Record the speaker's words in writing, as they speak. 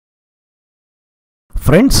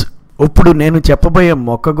Friends, ఇప్పుడు నేను చెప్పబోయే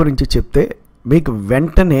మొక్క గురించి చెప్తే మీకు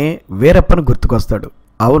వెంటనే వీరప్పన గుర్తుకొస్తాడు.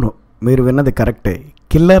 అవును, మీరు విన్నది కరెక్టే.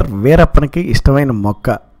 కిల్లర్ వీరప్పనకి ఇష్టమైన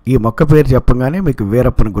మొక్క. ఈ మొక్క పేరు చెప్పగానే మీకు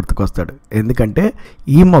వీరప్పన గుర్తుకొస్తాడు. ఎందుకంటే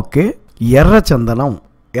ఈ మొక్కే ఎర్రచందనం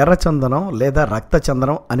లేదా రక్త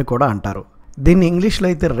చందనం అని కూడా అంటారు. దీన్ని ఇంగ్లీష్లో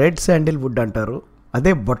అయితే రెడ్ శాండిల్ వుడ్ అంటారు.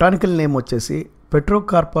 అదే బొటానికల్ నేమ్ వచ్చేసి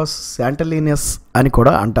పెట్రోకార్పస్ శాంటలీనియస్ అని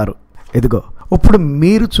కూడా అంటారు. ఇదిగో ఇప్పుడు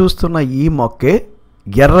మీరు చూస్తున్న ఈ మొక్కే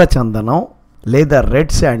ఎర్రచందనం లేదా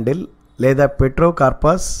రెడ్ శాండిల్ లేదా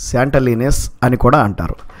పెట్రోకార్పస్ శాంటలీనియస్ అని కూడా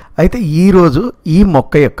అంటారు. అయితే ఈరోజు ఈ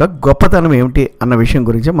మొక్క యొక్క గొప్పతనం ఏమిటి అన్న విషయం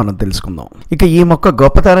గురించి మనం తెలుసుకుందాం. ఇక ఈ మొక్క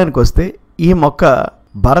గొప్పతనానికి వస్తే, ఈ మొక్క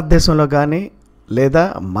భారతదేశంలో కానీ లేదా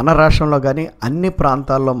మన రాష్ట్రంలో కానీ అన్ని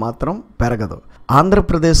ప్రాంతాల్లో మాత్రం పెరగదు.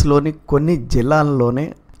 ఆంధ్రప్రదేశ్లోని కొన్ని జిల్లాల్లోనే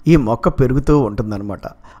ఈ మొక్క పెరుగుతూ ఉంటుందన్నమాట.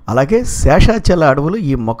 అలాగే శేషాచల అడవులు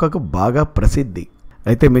ఈ మొక్కకు బాగా ప్రసిద్ధి.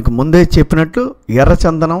 అయితే మీకు ముందే చెప్పినట్లు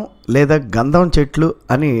ఎర్రచందనం లేదా గంధం చెట్లు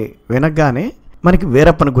అని వినగానే మనకి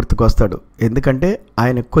వీరప్పన గుర్తుకొస్తాడు. ఎందుకంటే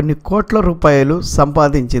ఆయన కొన్ని కోట్ల రూపాయలు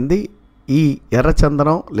సంపాదించింది ఈ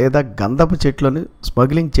ఎర్రచందనం లేదా గంధపు చెట్లను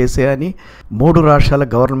స్మగ్లింగ్ చేసే అని 3 రాష్ట్రాల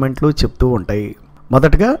గవర్నమెంట్లు చెప్తూ ఉంటాయి.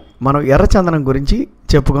 మొదటగా మనం ఎర్రచందనం గురించి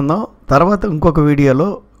చెప్పుకుందాం. తర్వాత ఇంకొక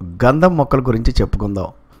వీడియోలో గంధం మొక్కల గురించి చెప్పుకుందాం.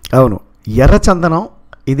 అవును, ఎర్రచందనం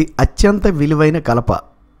ఇది అత్యంత విలువైన కలప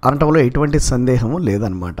అనటంలో ఎటువంటి సందేహము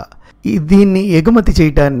లేదనమాట. దీన్ని ఎగుమతి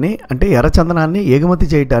చేయటాన్ని, అంటే ఎర్రచందనాన్ని ఎగుమతి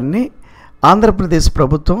చేయటాన్ని ఆంధ్రప్రదేశ్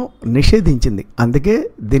ప్రభుత్వం నిషేధించింది. అందుకే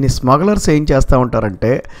దీన్ని స్మగ్లర్స్ ఏం చేస్తూ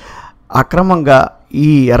ఉంటారంటే అక్రమంగా ఈ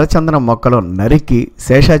ఎర్రచందనం మొక్కలు నరికి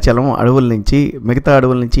శేషాచలం అడవుల నుంచి, మిగతా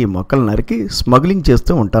అడవుల నుంచి ఈ మొక్కలు నరికి స్మగ్లింగ్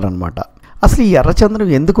చేస్తూ ఉంటారనమాట. అసలు ఈ ఎర్రచందనం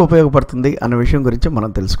ఎందుకు ఉపయోగపడుతుంది అన్న విషయం గురించి మనం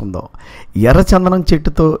తెలుసుకుందాం. ఎర్రచందనం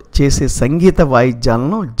చెట్టుతో చేసే సంగీత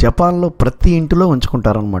వాయిద్యాలను జపాన్లో ప్రతి ఇంటిలో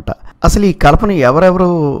ఉంచుకుంటారనమాట. అసలు ఈ కలపను ఎవరెవరు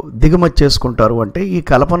దిగుమతి చేసుకుంటారు అంటే, ఈ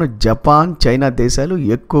కలపను జపాన్, చైనా దేశాలు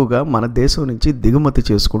ఎక్కువగా మన దేశం నుంచి దిగుమతి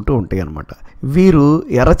చేసుకుంటూ ఉంటాయి అన్నమాట. వీరు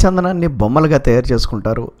ఎర్రచందనాన్ని బొమ్మలుగా తయారు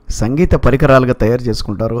చేసుకుంటారు, సంగీత పరికరాలుగా తయారు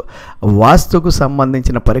చేసుకుంటారు, వాస్తుకు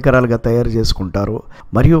సంబంధించిన పరికరాలుగా తయారు చేసుకుంటారు,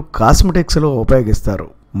 మరియు కాస్మెటిక్స్లో ఉపయోగిస్తారు.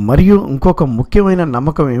 మరియు ఇంకొక ముఖ్యమైన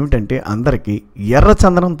నమ్మకం ఏమిటంటే, అందరికీ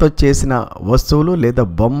ఎర్రచందనంతో చేసిన వస్తువులు లేదా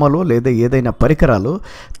బొమ్మలు లేదా ఏదైనా పరికరాలు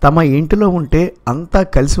తమ ఇంటిలో ఉంటే అంతా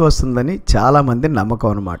కలిసి వస్తుందని చాలామంది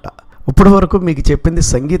నమ్మకం అన్నమాట. ఇప్పటి వరకు మీకు చెప్పింది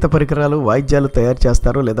సంగీత పరికరాలు, వాయిద్యాలు తయారు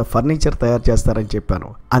చేస్తారు లేదా ఫర్నిచర్ తయారు చేస్తారని చెప్పాను.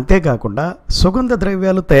 అంతేకాకుండా సుగంధ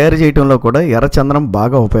ద్రవ్యాలు తయారు చేయడంలో కూడా ఎర్రచందనం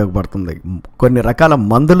బాగా ఉపయోగపడుతుంది. కొన్ని రకాల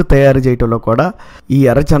మందులు తయారు చేయడంలో కూడా ఈ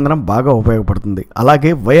ఎర్రచందనం బాగా ఉపయోగపడుతుంది.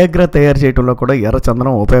 అలాగే వయాగ్రా తయారు చేయడంలో కూడా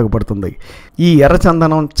ఎర్రచందనం ఉపయోగపడుతుంది. ఈ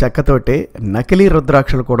ఎర్రచందనం చెక్కతోటే నకిలీ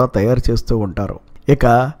రుద్రాక్షలు కూడా తయారు చేస్తూ ఉంటారు. ఇక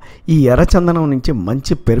ఈ ఎర్రచందనం నుంచి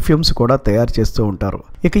మంచి పెర్ఫ్యూమ్స్ కూడా తయారు చేస్తూ ఉంటారు.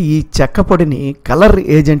 ఇక ఈ చెక్క పొడిని కలర్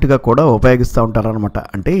ఏజెంట్గా కూడా ఉపయోగిస్తూ ఉంటారనమాట.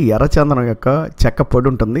 అంటే ఈ ఎర్రచందనం యొక్క చెక్క పొడి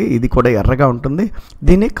ఉంటుంది, ఇది కూడా ఎర్రగా ఉంటుంది.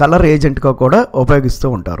 దీన్ని కలర్ ఏజెంట్గా కూడా ఉపయోగిస్తూ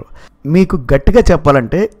ఉంటారు. మీకు గట్టిగా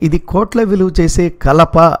చెప్పాలంటే ఇది కోట్ల విలువ చేసే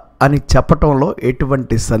కలప అని చెప్పటంలో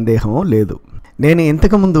ఎటువంటి సందేహం లేదు. నేను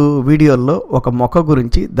ఇంతకుముందు వీడియోల్లో ఒక మొక్క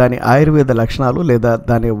గురించి, దాని ఆయుర్వేద లక్షణాలు లేదా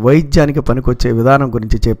దాని వైద్యానికి పనికొచ్చే విధానం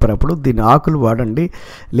గురించి చెప్పినప్పుడు దీని ఆకులు వాడండి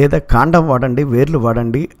లేదా కాండం వాడండి, వేర్లు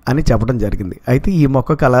వాడండి అని చెప్పడం జరిగింది. అయితే ఈ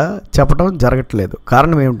మొక్కకు అలా చెప్పడం జరగట్లేదు.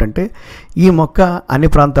 కారణం ఏమిటంటే ఈ మొక్క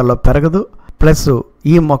అన్ని ప్రాంతాల్లో పెరగదు. ప్లస్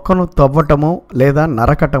ఈ మొక్కను తవ్వటము లేదా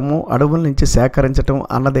నరకటము, అడవుల నుంచి సేకరించటం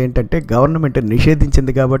అన్నది ఏంటంటే గవర్నమెంట్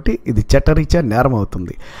నిషేధించింది కాబట్టి ఇది చట్టరీత్యా నేరం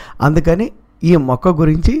అవుతుంది. అందుకని ఈ మొక్క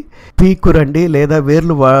గురించి పీకురండి లేదా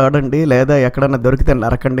వేర్లు వాడండి లేదా ఎక్కడన్నా దొరికితే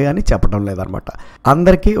నరకండి అని చెప్పడం లేదనమాట.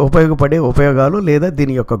 అందరికీ ఉపయోగపడే ఉపయోగాలు లేదా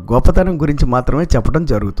దీని యొక్క గొప్పతనం గురించి మాత్రమే చెప్పడం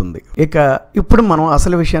జరుగుతుంది. ఇక ఇప్పుడు మనం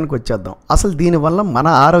అసలు విషయానికి వచ్చేద్దాం. అసలు దీనివల్ల మన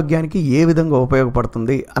ఆరోగ్యానికి ఏ విధంగా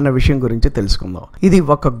ఉపయోగపడుతుంది అన్న విషయం గురించి తెలుసుకుందాం. ఇది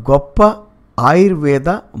ఒక గొప్ప ఆయుర్వేద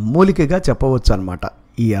మూలికగా చెప్పవచ్చు అనమాట.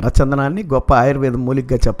 ఈ ఎర్రచందనాన్ని గొప్ప ఆయుర్వేద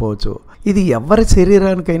మూలికగా చెప్పవచ్చు. ఇది ఎవరి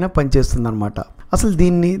శరీరానికైనా పనిచేస్తుంది అనమాట. అసలు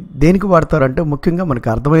దీన్ని దేనికి వాడతారంటే, ముఖ్యంగా మనకు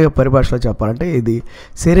అర్థమయ్యే పరిభాషలో చెప్పాలంటే ఇది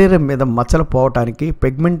శరీరం మీద మచ్చలు పోవటానికి,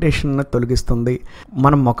 పిగ్మెంటేషన్ని తొలగిస్తుంది,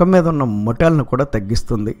 మన ముఖం మీద ఉన్న మొటిమలను కూడా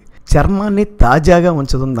తగ్గిస్తుంది, చర్మాన్ని తాజాగా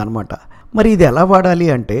ఉంచుతుంది అనమాట. మరి ఇది ఎలా వాడాలి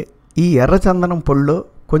అంటే, ఈ ఎర్రచందనం పొడిలో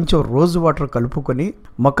కొంచెం రోజ్ వాటర్ కలుపుకొని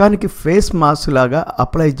ముఖానికి ఫేస్ మాస్క్ లాగా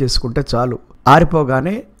అప్లై చేసుకుంటే చాలు.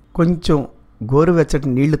 ఆరిపోగానే కొంచెం గోరువెచ్చటి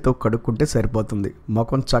నీళ్లతో కడుక్కుంటే సరిపోతుంది,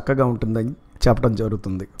 ముఖం చక్కగా ఉంటుందని చెప్పడం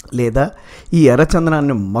జరుగుతుంది. లేదా ఈ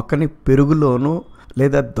ఎర్రచందనాన్ని మొక్కని పెరుగులోనూ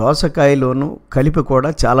లేదా దోసకాయలోనూ కలిపి కూడా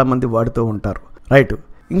చాలామంది వాడుతూ ఉంటారు. రైట్.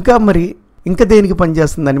 ఇంకా దేనికి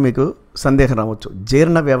పనిచేస్తుందని మీకు సందేహం రావచ్చు.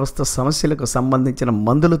 జీర్ణ వ్యవస్థ సమస్యలకు సంబంధించిన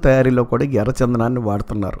మందుల తయారీలో కూడా ఎర్రచందనాన్ని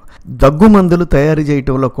వాడుతున్నారు. దగ్గు మందులు తయారు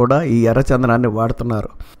చేయటంలో కూడా ఈ ఎర్రచందనాన్ని వాడుతున్నారు.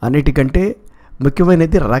 అన్నిటికంటే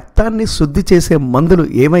ముఖ్యమైనది రక్తాన్ని శుద్ధి చేసే మందులు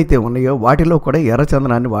ఏమైతే ఉన్నాయో వాటిలో కూడా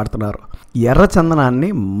ఎర్రచందనాన్ని వాడుతున్నారు. ఎర్రచందనాన్ని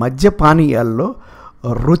మద్య పానీయాల్లో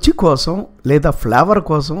రుచి కోసం లేదా ఫ్లేవర్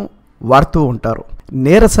కోసం వాడుతూ ఉంటారు.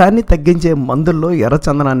 నీరసాన్ని తగ్గించే మందుల్లో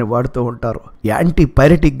ఎర్రచందనాన్ని వాడుతూ ఉంటారు. యాంటీ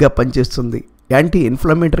పైరెటిక్గా పనిచేస్తుంది, యాంటీ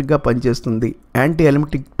ఇన్ఫ్లమేటరీగా పనిచేస్తుంది, యాంటీ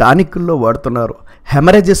ఎలిమిటిక్ టానిక్ల్లో వాడుతున్నారు,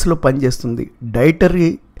 హెమరేజెస్లో పనిచేస్తుంది,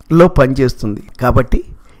 డైటరీలో పనిచేస్తుంది. కాబట్టి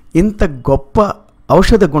ఇంత గొప్ప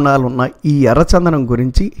ఔషధ గుణాలున్న ఈ ఎర్రచందనం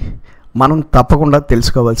గురించి మనం తప్పకుండా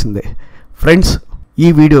తెలుసుకోవాల్సిందే. ఫ్రెండ్స్, ఈ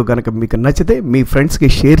వీడియో కనుక మీకు నచ్చితే మీ ఫ్రెండ్స్కి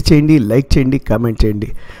షేర్ చేయండి, లైక్ చేయండి, కామెంట్ చేయండి.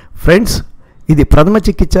 ఫ్రెండ్స్, ఇది ప్రథమ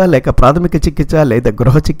చికిత్స లేక ప్రాథమిక చికిత్స లేదా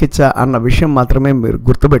గృహ చికిత్స అన్న విషయం మాత్రమే మీరు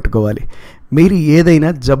గుర్తుపెట్టుకోవాలి. మీరు ఏదైనా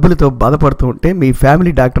జబ్బులతో బాధపడుతూ ఉంటే మీ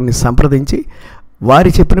ఫ్యామిలీ డాక్టర్ని సంప్రదించి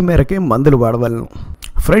వారి చెప్పిన మేరకే మందులు వాడవలను.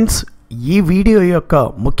 ఫ్రెండ్స్, ఈ వీడియో యొక్క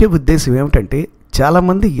ముఖ్య ఉద్దేశం ఏమిటంటే,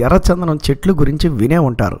 చాలామంది ఎర్రచందనం చెట్లు గురించి వినే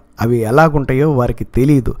ఉంటారు. అవి ఎలాగుంటాయో వారికి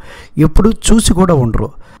తెలియదు, ఎప్పుడు చూసి కూడా ఉండరు.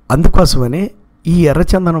 అందుకోసమనే ఈ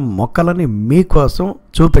ఎర్రచందనం మొక్కలని మీకోసం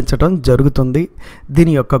చూపించడం జరుగుతుంది.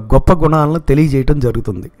 దీని యొక్క గొప్ప గుణాలను తెలియజేయడం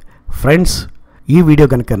జరుగుతుంది. ఫ్రెండ్స్, ఈ వీడియో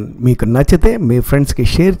కనుక మీకు నచ్చితే మీ ఫ్రెండ్స్కి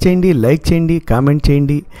షేర్ చేయండి, లైక్ చేయండి, కామెంట్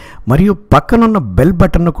చేయండి, మరియు పక్కనున్న బెల్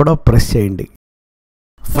బటన్ను కూడా ప్రెస్ చేయండి.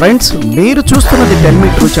 ఫ్రెండ్స్, మీరు చూస్తున్నది టెల్ మీ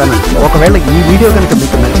ట్రూ ఛానల్. ఒకవేళ ఈ వీడియో కనుక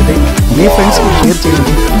మీకు నచ్చితే మీ ఫ్రెండ్స్కి షేర్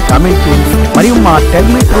చేయండి, కామెంట్ చేయండి, మరియు మా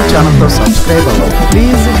టెల్ మీ ట్రూ ఛానల్తో సబ్స్క్రైబ్ అవ్వండి.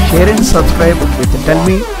 Please share and subscribe with tell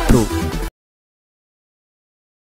me true.